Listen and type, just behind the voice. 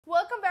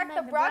welcome back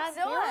to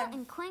Brockzilla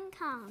and King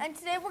Kong. And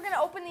today we're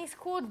gonna open these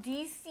cool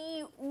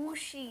DC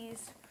Ooshies.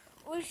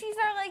 Ooshies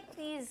are like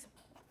these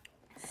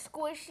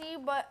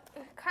squishy, but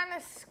kind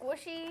of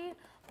squishy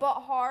but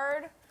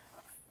hard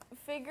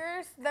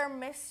figures. They're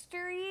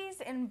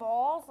mysteries in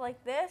balls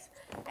like this,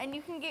 and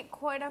you can get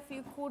quite a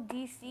few cool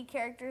DC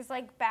characters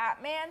like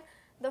Batman,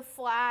 the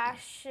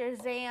Flash,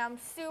 Shazam,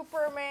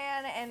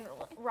 Superman, and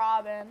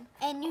Robin.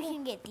 And you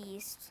can get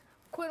these.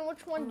 Quinn,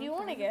 which one do you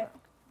want to get?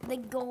 The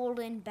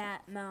Golden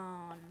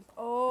Batman.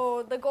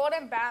 Oh, the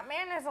Golden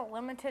Batman is a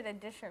limited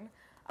edition.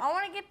 I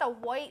want to get the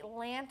White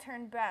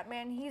Lantern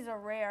Batman. He's a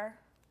rare.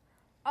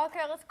 Okay,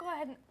 let's go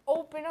ahead and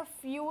open a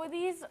few of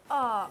these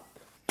up.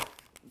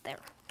 There.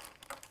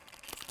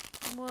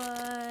 What?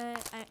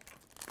 I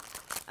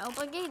hope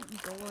I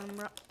get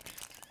Golden.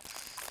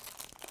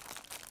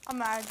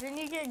 Imagine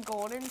you get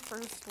Golden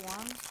first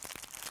one.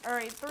 All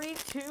right, 3,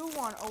 2,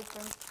 1,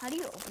 open. How do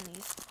you open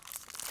these?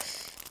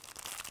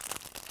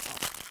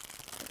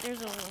 There's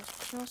a little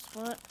trust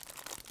spot.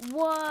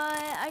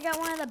 What? I got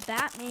one of the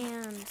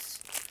Batmans.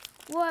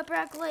 What,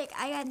 Brock? Like,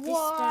 I got this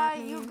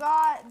Batman. You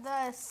got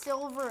the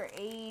Silver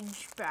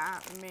Age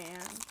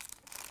Batman.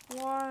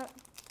 What?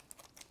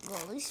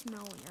 Well, they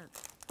smell weird.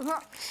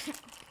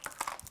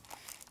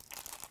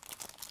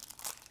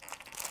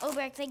 Oh,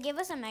 Brock, they give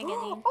us a magazine.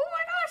 Oh my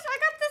gosh, I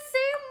got the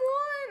same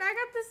one. I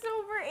got the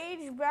Silver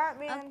Age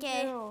Batman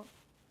too.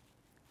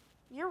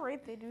 You're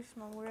right, they do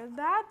smell weird.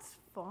 That's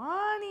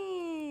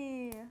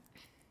funny.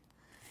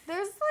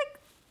 There's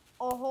like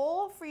a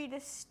hole for you to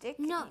stick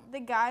the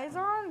guys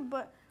on,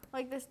 but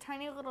like this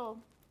tiny little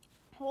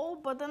hole,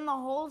 but then the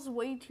hole's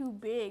way too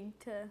big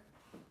to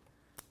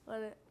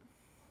let it.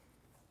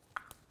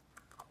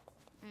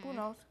 Who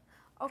knows?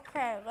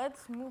 Okay,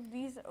 let's move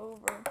these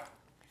over.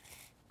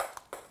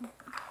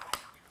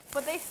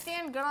 But they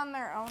stand good on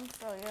their own,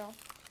 so yeah.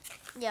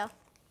 Yeah.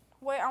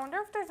 Wait, I wonder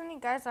if there's any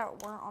guys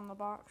that weren't on the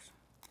box.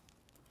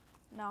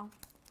 No,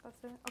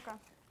 that's it. Okay.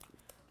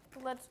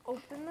 Let's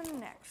open the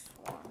next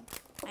one.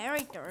 I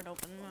already started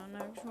opening the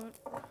next one.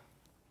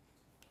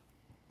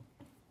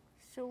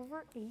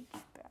 Silver Age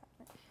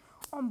Batman.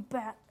 I'm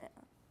Batman.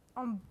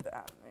 I'm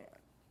Batman.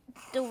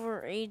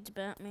 Silver Age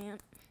Batman.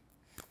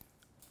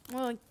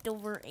 More like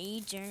Silver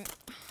Agent.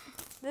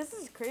 This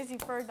is crazy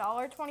for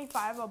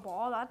 $1.25 a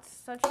ball. That's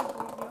such a good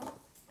deal.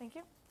 Thank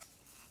you.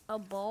 A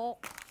ball.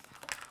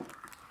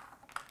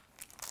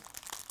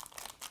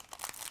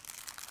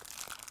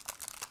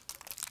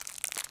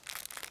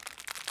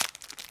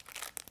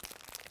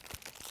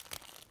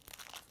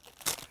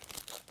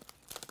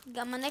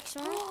 Got my next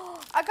one.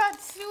 I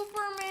got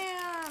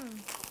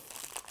Superman.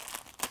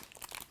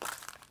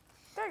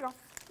 There you go.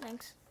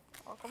 Thanks.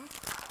 Welcome.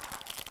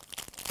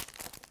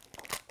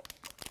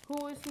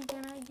 Who is he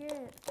gonna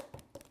get?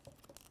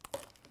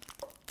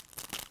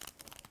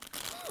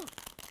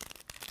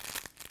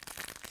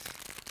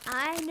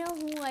 I know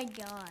who I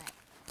got.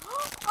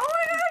 Oh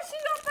my gosh,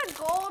 you got the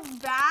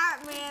gold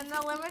Batman,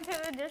 the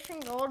limited edition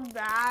gold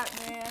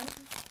Batman.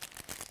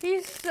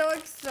 He's so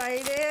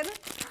excited.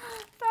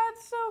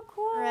 That's so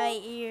cool.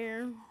 Right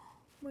here.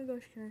 Oh my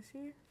gosh, can I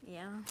see?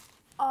 Yeah.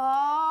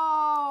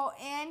 Oh,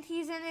 and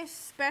he's in his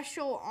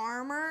special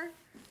armor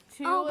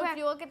too. Oh, if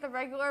you look at the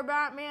regular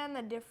Batman,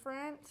 the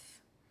difference.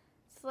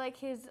 It's like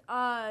his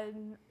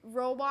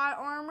robot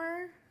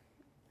armor.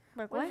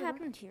 Like, what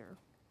happened here?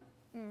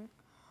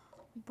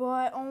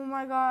 But oh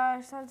my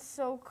gosh, that's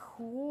so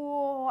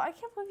cool. I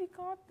can't believe you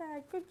got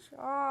that. Good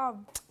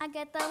job. I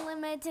got the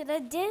limited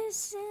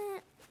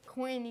edition.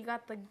 Quinn, you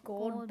got the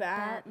gold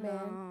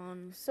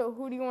Batman. So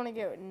who do you want to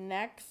get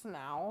next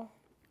now?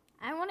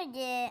 I want to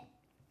get...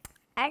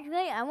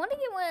 Actually, I want to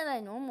get one of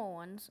the normal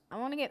ones. I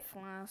want to get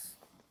Flash.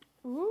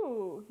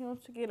 Ooh, he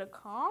wants to get a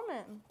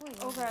common.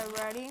 Okay,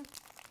 ready?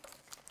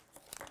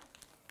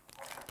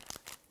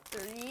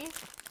 3,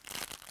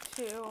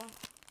 2,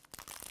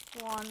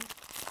 1.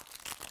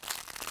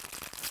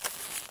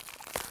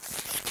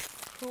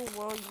 Who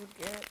will you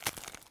get?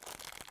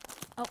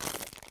 Oh.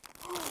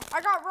 I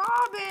got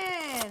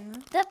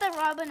Robin! That's the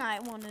Robin I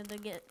wanted to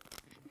get.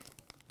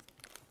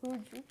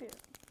 Who'd you get?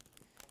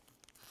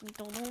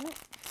 Don't know.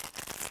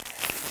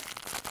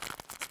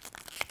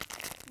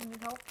 You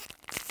need help?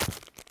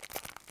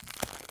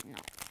 No.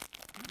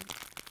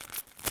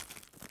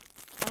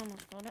 I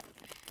almost got it.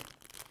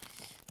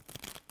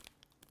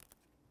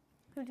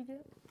 Who'd you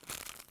get?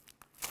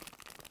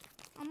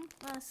 I'm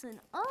pressing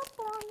up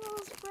on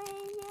those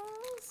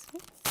radios.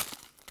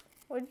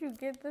 What'd you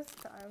get this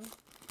time?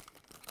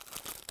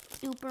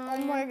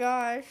 Superman. Oh my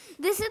gosh.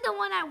 This is the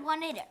one I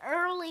wanted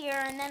earlier,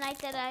 and then I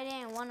said I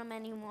didn't want him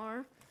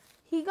anymore.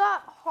 He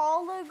got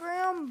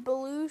hologram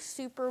blue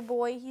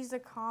Superboy. He's a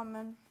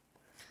common.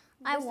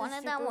 I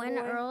wanted that one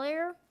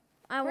earlier.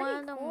 I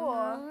wanted that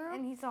one earlier.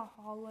 And he's a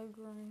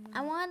hologram.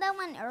 I wanted that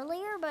one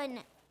earlier,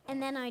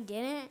 and then I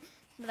didn't,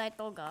 but I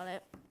still got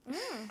it.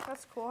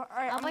 That's cool. All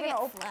right, I'm gonna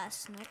get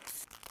Flash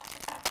next.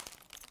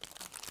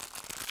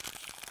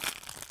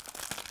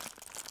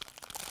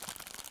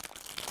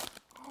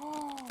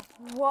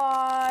 What?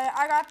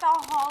 I got the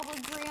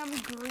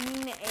hologram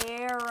Green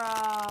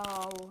Arrow.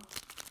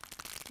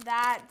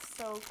 That's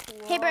so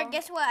cool. Hey, Bert,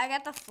 guess what? I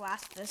got the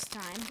Flash this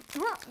time.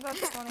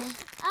 That's funny.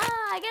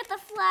 I got the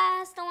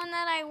Flash, the one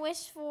that I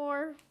wished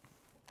for.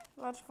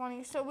 That's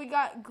funny. So we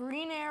got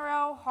Green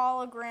Arrow,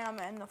 Hologram,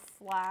 and the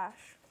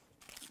Flash.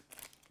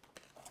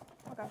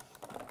 Okay.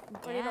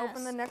 Ready to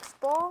open the next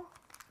ball?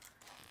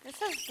 This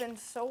has been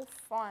so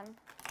fun.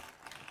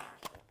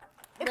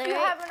 If you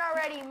haven't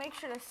already, make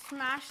sure to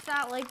smash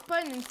that like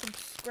button and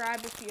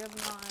subscribe if you have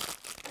not.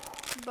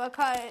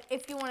 Because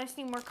if you want to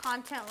see more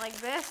content like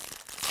this,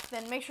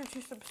 then make sure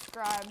to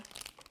subscribe.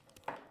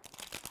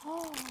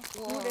 Oh,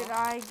 who did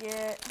I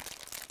get?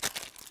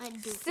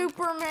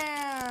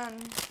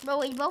 Superman. But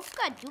we both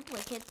got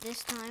duplicates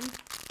this time.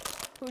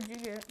 Who'd you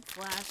get?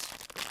 Flash.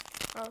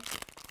 Oh.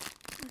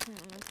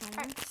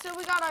 Right, so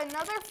we got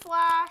another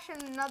Flash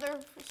and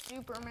another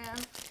Superman.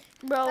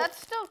 Bro.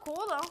 That's still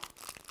cool though.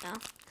 Yeah,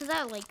 because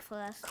I like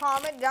Flash.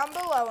 Comment down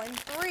below in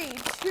 3,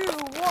 2,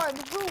 1.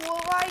 Who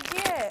will I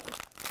get?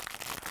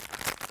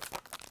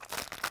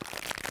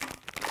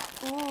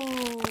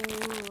 Ooh.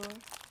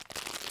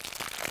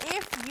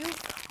 If you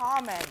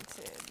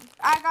commented,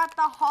 I got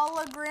the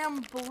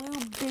hologram blue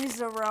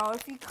Bizarro.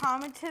 If you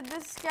commented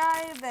this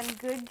guy, then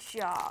good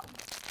job.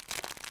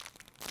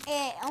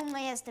 It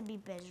only has to be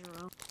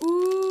Bizarro.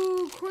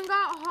 Ooh, Quinn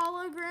got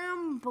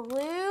hologram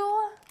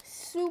blue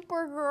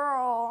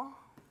Supergirl.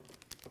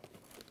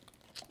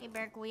 Hey,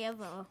 Berk, we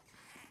have a...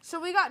 So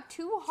we got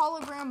 2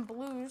 hologram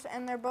blues,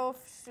 and they're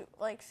both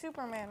like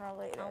Superman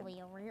related.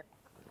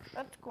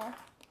 That's cool.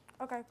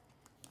 Okay.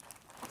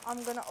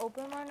 I'm gonna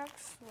open my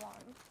next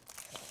one.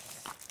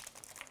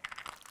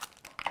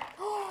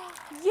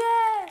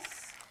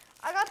 Yes!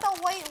 I got the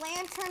White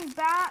Lantern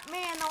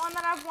Batman, the one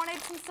that I've wanted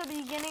since the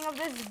beginning of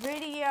this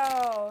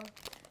video.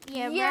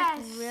 Yeah, yes!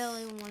 Berk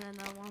really wanted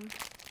that one.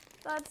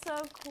 That's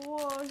so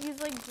cool. He's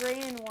like gray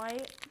and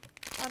white.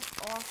 That's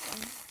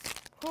awesome.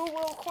 Who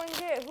will Quinn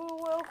get? Who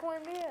will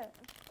Quinn get?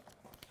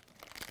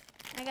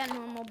 I got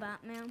normal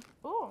Batman.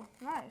 Ooh,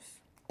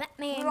 nice.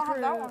 Batman We don't crew.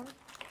 have that one.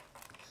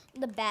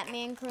 The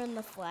Batman crew and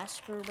the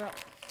Flash crew, bro.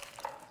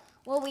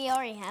 Well, we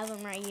already have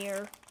them right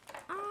here.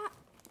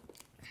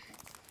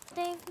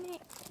 Dave,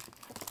 mate.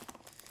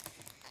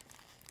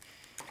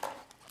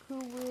 Who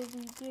will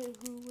we get?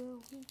 Who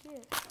will we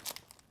get?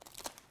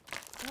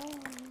 Oh.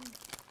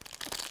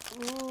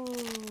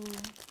 Ooh.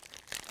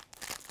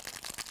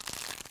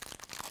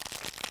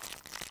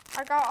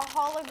 I got a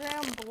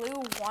hologram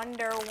blue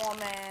Wonder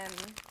Woman.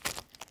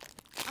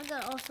 I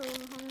got also a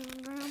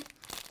hologram.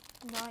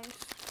 Nice.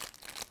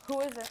 Who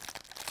is it?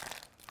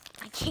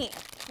 I can't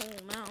pull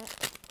him out.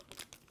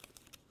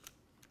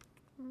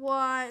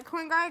 What?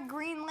 Quinn got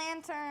Green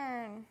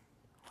Lantern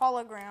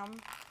hologram.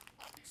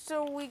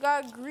 So we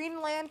got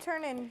Green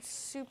Lantern and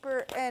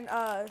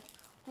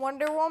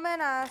Wonder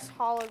Woman as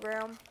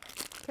hologram.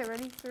 Okay,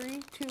 ready?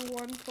 3, 2,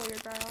 1, pull your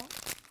guy out.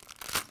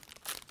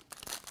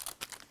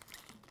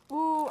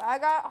 Ooh, I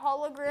got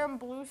hologram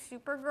blue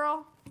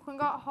Supergirl. Quinn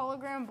got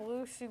hologram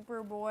blue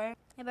Superboy.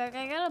 Hey, Berk,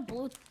 I got a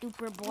blue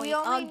Superboy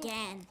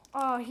again.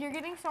 Oh, you're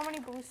getting so many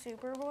blue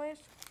Superboys.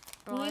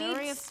 Bro, I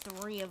already have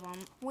 3 of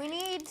them. We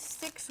need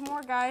 6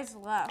 more guys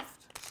left.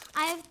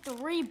 I have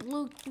 3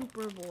 blue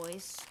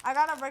Superboys. I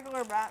got a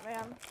regular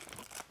Batman.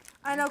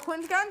 I know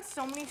Quinn's gotten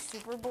so many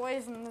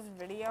Superboys in this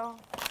video.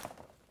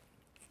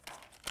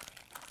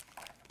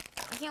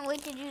 I can't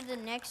wait to do the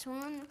next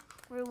one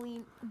where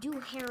we do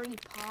Harry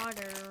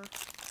Potter.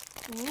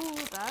 Ooh,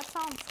 that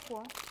sounds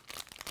cool.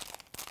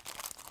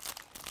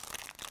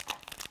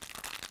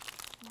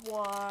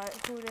 What?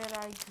 Who did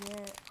I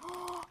get?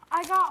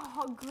 I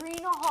got green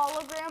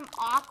hologram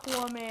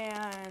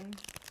Aquaman.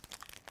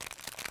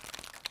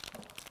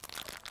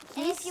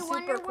 And if you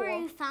wonder where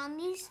you found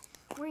these,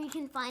 where you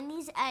can find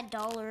these at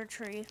Dollar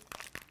Tree.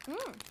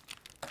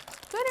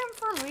 Good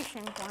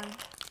information, Quinn.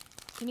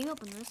 Can you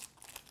open this?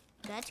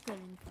 That's good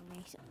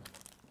information.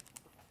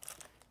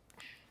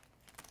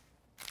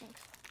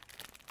 Thanks.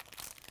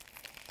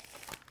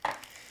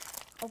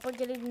 Hope I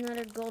get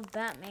another gold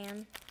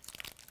Batman.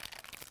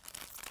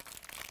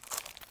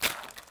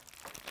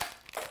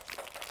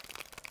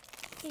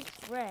 He's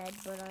red,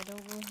 but I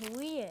don't know who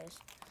he is.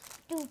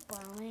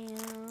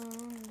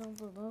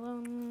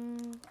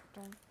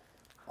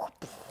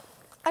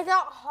 I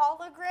got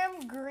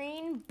hologram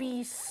green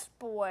Beast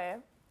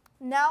Boy.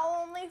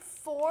 Now only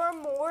 4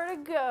 more to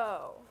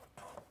go.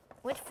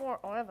 Which 4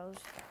 are those?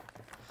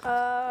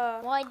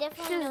 Well, I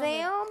definitely know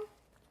Shazam,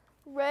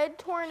 Red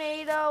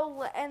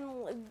Tornado,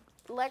 and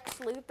Lex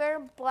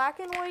Luthor, Black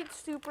and White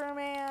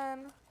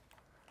Superman,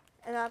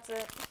 and that's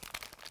it.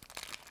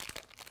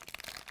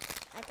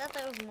 I thought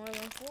there was more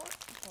than 4.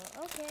 But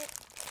okay.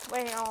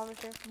 Wait, hang on, let me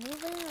see.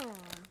 Moving on.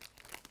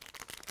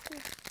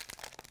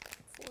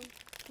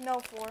 4. No,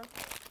 4.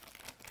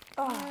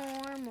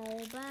 Normal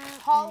Batman.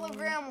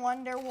 Hologram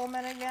Wonder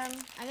Woman again.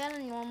 I got a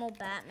normal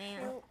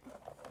Batman. Shoot.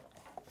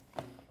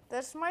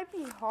 This might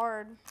be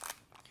hard.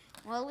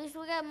 Well, at least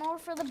we got more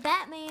for the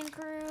Batman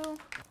crew.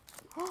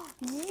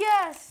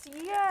 Yes,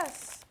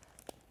 yes.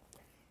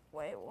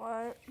 Wait,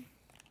 what?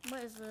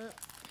 What is it?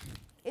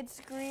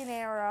 It's Green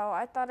Arrow.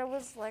 I thought it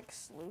was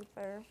Lex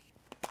Luthor.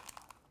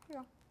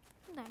 Yeah.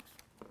 Thanks.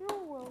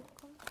 You're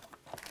welcome.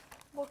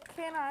 What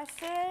can I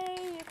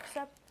say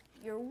except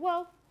you're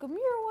welcome,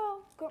 you're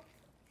welcome.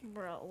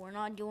 Bro, we're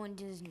not doing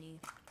Disney.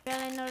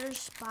 Got another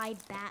spy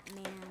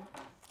Batman.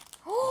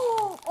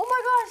 Oh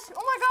my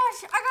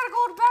gosh, I gotta go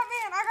with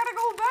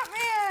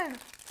Batman.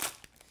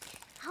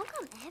 How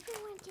come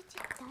everyone gets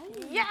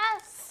excited?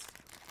 Yes.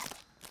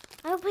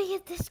 I hope I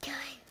get this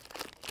guy.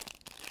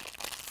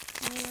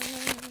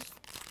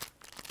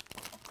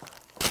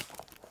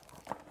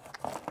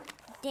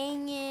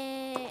 Dang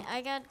it.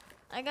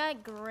 I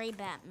got gray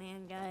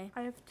Batman guy.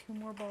 I have 2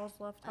 more balls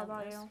left. How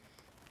about you?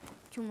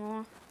 2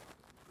 more.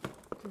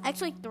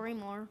 Actually 3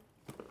 more.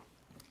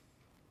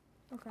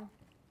 Okay.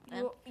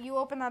 You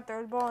open that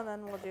 3rd ball and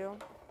then we'll do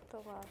the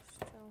last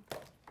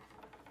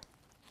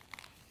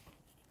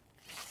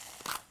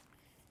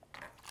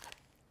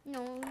 2.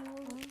 No.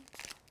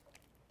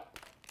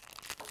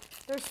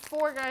 There's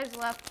 4 guys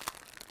left.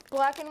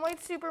 Black and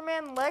White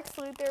Superman, Lex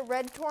Luthor,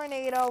 Red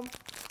Tornado,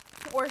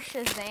 or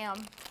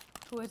Shazam.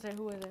 Who is it?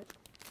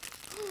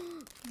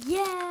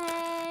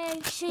 Yay!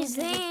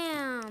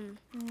 Shazam!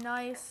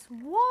 Nice.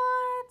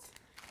 What?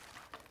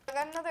 I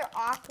got another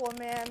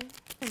Aquaman.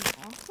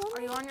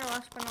 Are you on your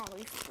last but not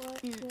least?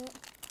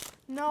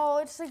 No,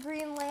 it's the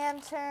Green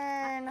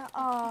Lantern.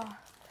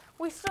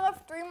 We still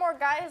have 3 more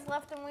guys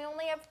left, and we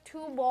only have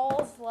 2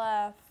 balls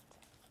left.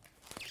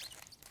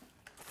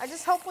 I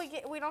just hope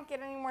we don't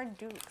get any more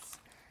dukes,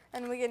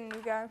 and we get a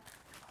new guy.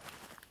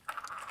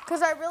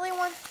 Cause I really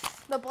want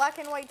the Black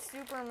and White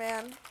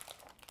Superman.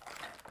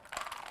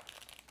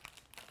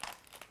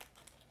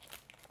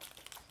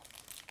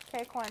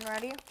 Okay, coin,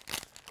 ready?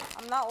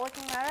 I'm not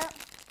looking at it.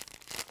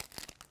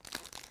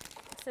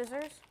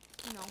 Scissors?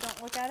 No.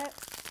 Don't look at it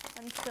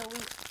until we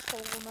pull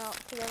them out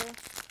together.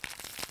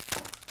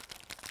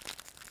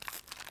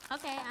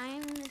 Okay,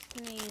 I'm just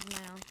gonna use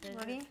my own scissors.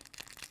 Ready?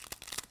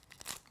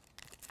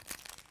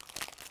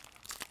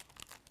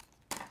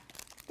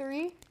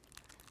 3,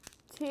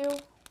 2,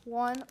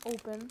 1,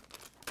 open.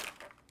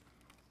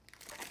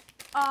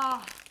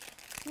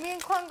 Me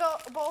and Quinn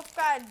both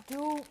got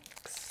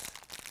dupes.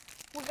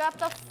 We got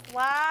the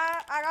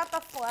Flash. I got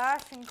the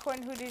Flash, and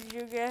Quinn, who did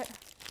you get?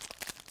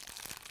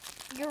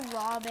 You're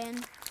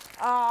Robin.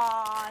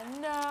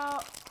 No.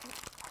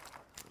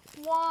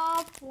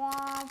 Womp,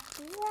 womp,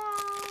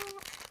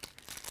 womp.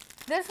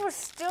 This was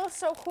still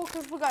so cool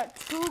because we got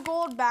 2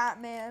 gold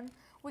Batman.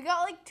 We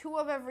got like 2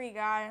 of every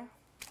guy.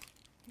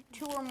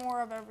 2 or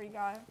more of every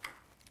guy.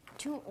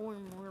 2 or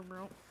more,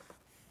 bro.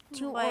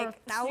 2 like or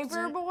 1,000.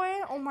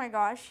 Superboy. Oh my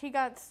gosh, he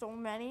got so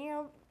many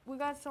of. We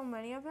got so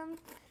many of him.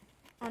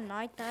 On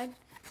my side.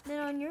 Then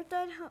on your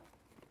side,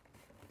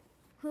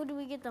 who do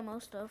we get the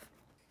most of?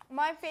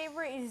 My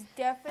favorite is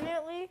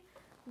definitely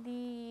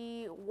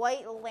the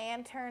White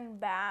Lantern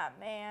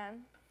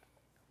Batman.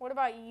 What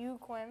about you,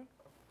 Quinn?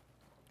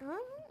 I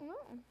don't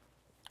know.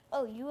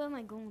 Oh, you have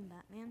my golden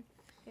Batman.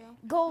 Yeah.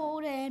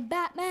 Golden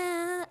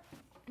Batman.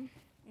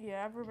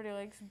 Yeah, everybody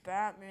likes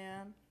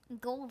Batman.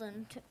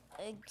 Golden,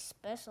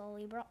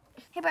 especially, bro.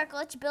 Hey, Bark,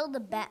 let's build the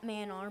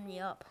Batman army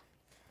up.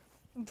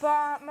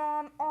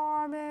 Batman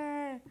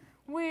army,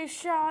 we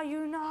shall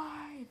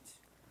unite.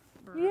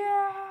 Bro.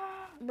 Yeah.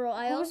 Bro,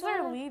 I Who's also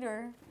their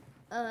leader?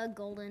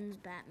 Golden's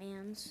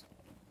Batman's.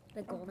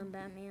 The golden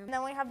Batman. And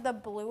then we have the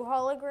blue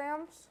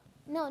holograms.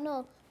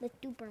 No, the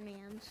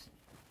Supermans.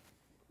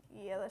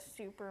 Yeah, the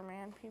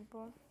Superman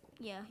people.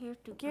 Yeah, here's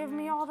Superman. Give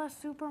me all the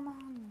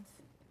Supermans.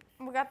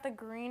 We got the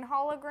green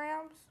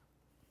holograms.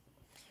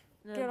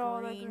 Get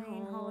all the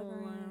green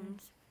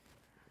holograms.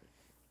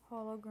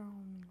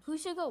 Who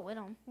should go with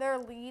them? They're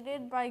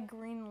leaded by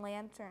Green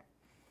Lantern.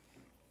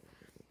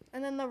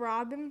 And then the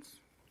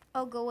Robins.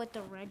 I'll go with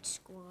the Red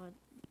Squad.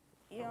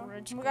 Yeah.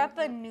 Red We Squad. got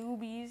the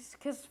newbies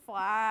because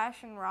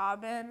Flash and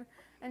Robin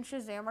and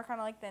Shazam are kind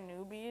of like the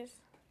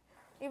newbies.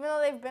 Even though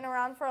they've been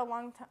around for a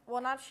long time.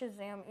 Well, not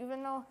Shazam.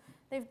 Even though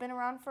they've been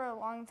around for a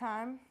long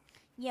time.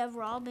 Yeah,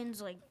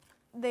 Robin's like...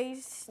 They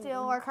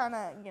still are kind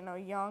of,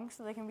 young,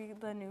 so they can be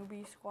the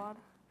newbie squad.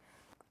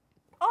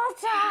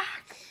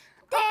 Attack!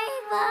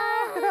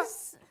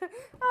 Davis!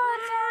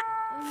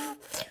 Attack!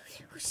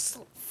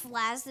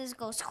 Flashes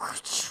goes...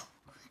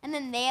 And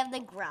then they have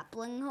the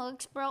grappling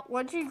hooks, bro.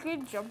 Once you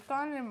get jumped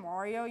on in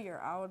Mario, you're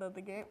out of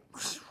the game.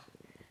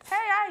 Hey,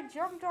 I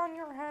jumped on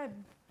your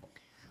head.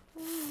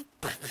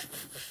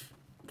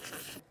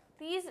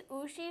 These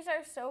Ooshies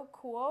are so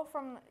cool.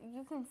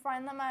 You can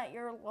find them at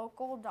your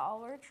local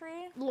Dollar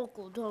Tree.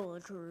 Local Dollar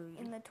Tree.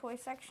 In the toy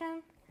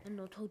section. In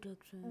the toy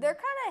section. They're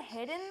kind of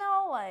hidden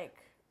though. Like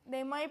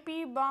they might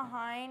be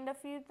behind a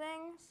few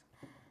things,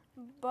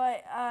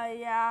 but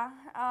yeah,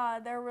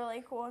 they're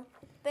really cool.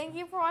 Thank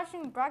you for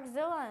watching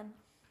Brockzilla.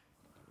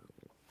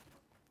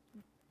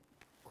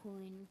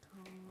 Coin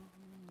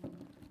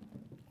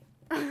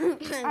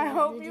I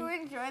hope you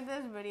enjoyed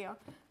this video.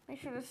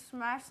 Make sure to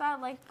smash that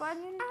like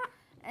button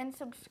and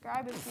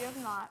subscribe if you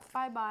have not.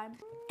 Bye-bye.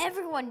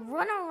 Everyone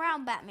run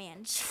around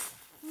Batman.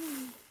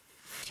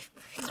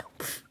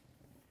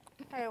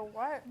 Hey,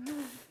 what?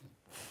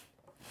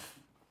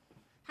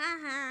 Ha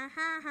ha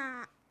ha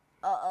ha.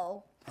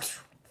 Uh-oh.